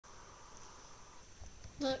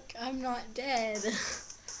Look, I'm not dead.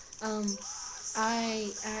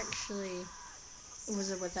 I actually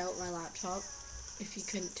was without my laptop, if you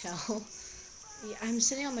couldn't tell. Yeah, I'm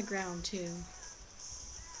sitting on the ground too.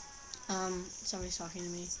 Somebody's talking to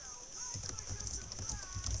me.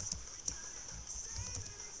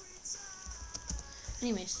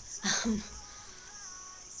 Anyways,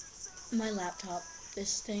 my laptop,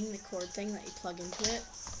 this thing, the cord thing that you plug into it,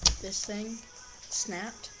 this thing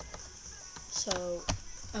snapped. So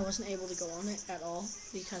I wasn't able to go on it at all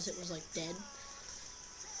because it was like dead.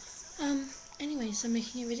 Anyways, I'm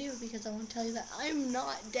making a video because I want to tell you that I'm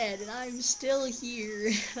not dead and I'm still here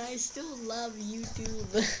and I still love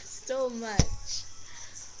YouTube so much.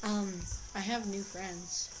 I have new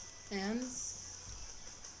friends and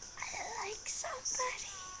I like somebody.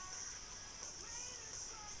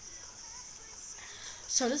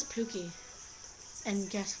 So does Pookie. And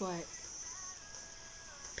guess what?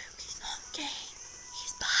 Pookie's not gay.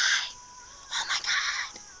 He's bi. Oh my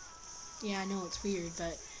god. Yeah, I know it's weird,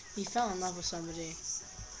 but he fell in love with somebody.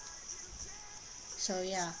 So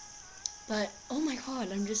yeah. But oh my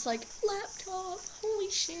god, I'm just like, laptop,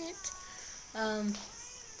 holy shit. One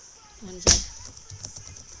sec.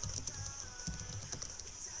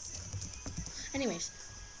 Anyways,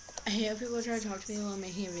 I hate people try to talk to me while I'm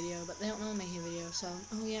making a video, but they don't know I'm making a video, so,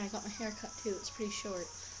 oh yeah, I got my hair cut too, it's pretty short.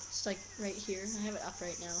 It's like right here, I have it up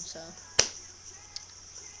right now, so,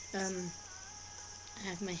 I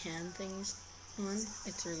have my hand things on,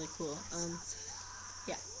 it's really cool,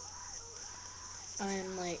 yeah.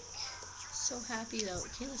 I'm like, so happy though,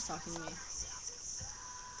 Kayla's talking to me.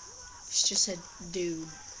 She just said, dude.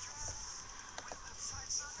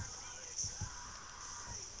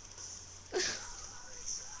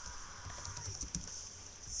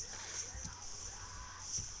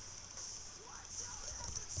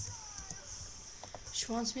 She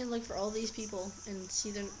wants me to look for all these people and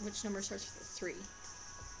see which number starts with a 3.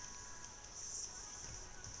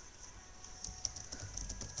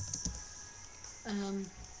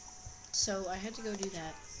 So I had to go do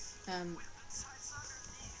that.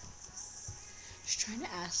 She's trying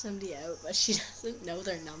to ask somebody out, but she doesn't know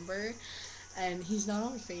their number, and he's not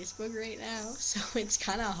on Facebook right now, so it's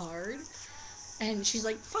kind of hard. And she's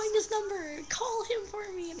like, find his number, call him for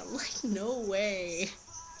me, and I'm like, no way.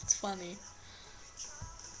 It's funny.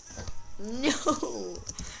 No!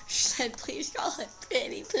 She said, please call it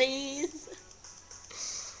Penny, please.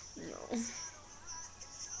 No.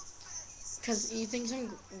 Because he thinks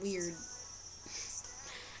I'm weird.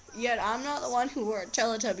 Yet I'm not the one who wore a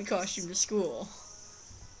Teletubby costume to school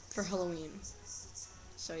for Halloween.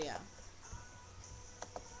 So yeah.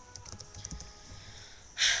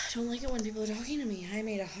 I don't like it when people are talking to me. I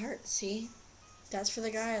made a heart, see? That's for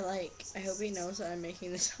the guy I like. I hope he knows that I'm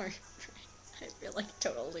making this heart. I feel like a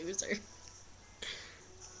total loser.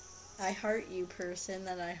 I heart you, person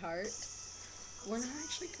that I heart. We're not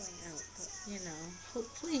actually going out, but, you know,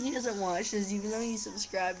 hopefully he doesn't watch this even though he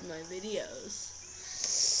subscribed to my videos.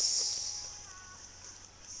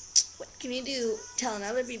 What can you do? Telling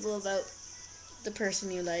other people about the person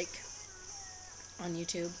you like on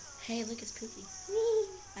YouTube. Hey, look, it's Pookie.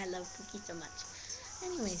 I love Pookie so much.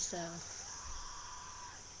 Anyway, so,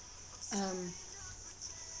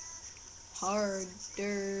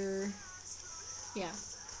 harder. Yeah.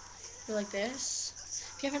 You like this?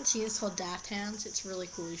 If you haven't seen it, it's called Daft Hands. It's really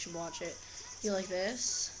cool. You should watch it. You like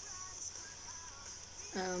this?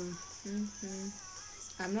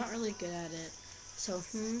 I'm not really good at it. So,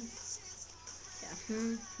 yeah,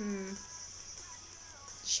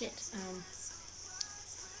 shit,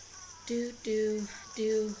 do, do,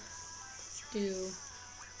 do, do,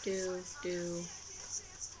 do,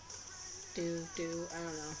 do, do, I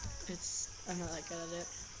don't know. I'm not that good at it.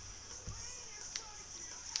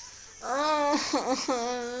 Oh,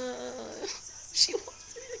 she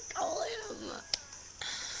wants me to call him.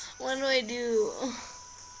 What do I do?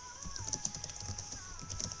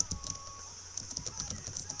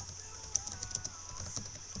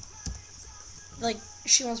 Like,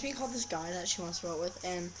 she wants me to call this guy that she wants to go out with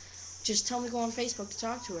and just tell me to go on Facebook to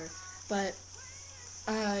talk to her. But,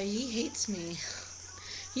 he hates me.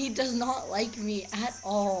 He does not like me at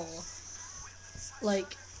all.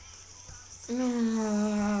 Like,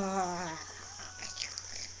 I'm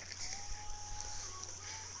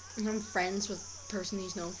friends with the person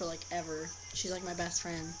he's known for, like, ever. She's, like, my best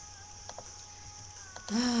friend.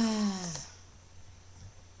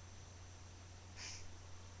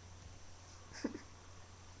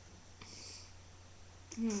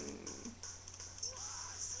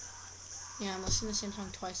 Yeah, I'm listening to the same song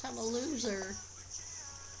twice. I'm a loser.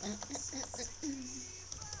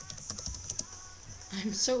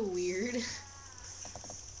 I'm so weird.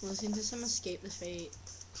 Listen to some Escape the Fate.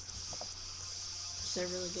 They're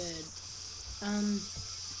really good.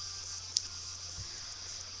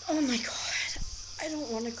 Oh my god. I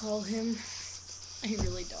don't want to call him. I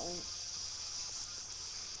really don't.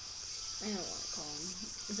 I don't want to call him.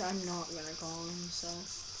 I'm not gonna call him, so.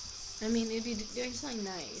 I mean, if you doing something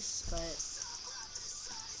nice, but.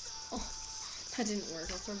 Oh, that didn't work.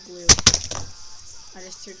 I'll throw glue. I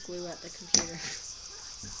just threw glue at the computer.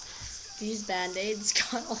 These band-aids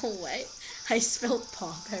got all wet. I spilled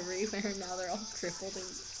pop everywhere. Now they're all crippled and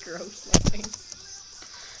gross looking.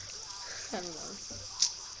 I don't know.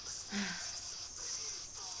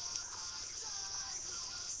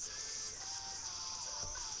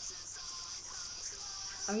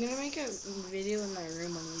 I'm gonna make a video in my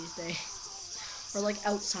room one of these days. Or like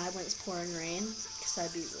outside when it's pouring rain. Because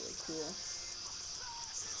that'd be really cool.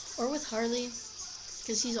 Or with Harley.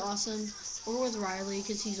 Because he's awesome. Or with Riley.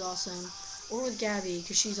 Because he's awesome. Or with Gabby.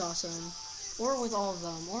 Because she's awesome. Or with all of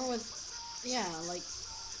them. Or with... Yeah, like...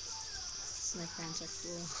 My friends are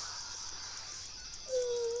cool.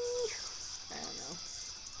 I don't know.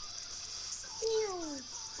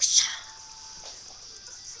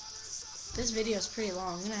 This video is pretty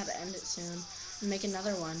long. I'm gonna have to end it soon and make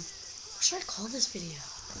another one. What should I call this video?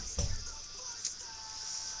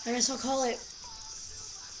 I guess I'll call it.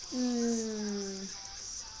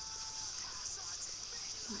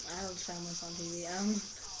 Adam's Family's on TV.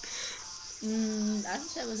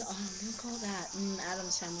 Adam's Family's. Oh, I'm gonna call that.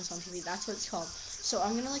 Adam's Family's on TV. That's what it's called. So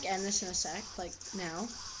I'm gonna like end this in a sec, like now.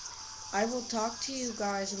 I will talk to you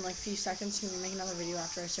guys in like a few seconds. I'm gonna make another video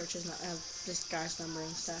after I search this guy's number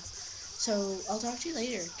and stuff. So I'll talk to you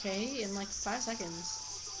later, okay? In like 5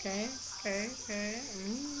 seconds. Okay? Okay? Okay?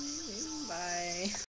 Bye.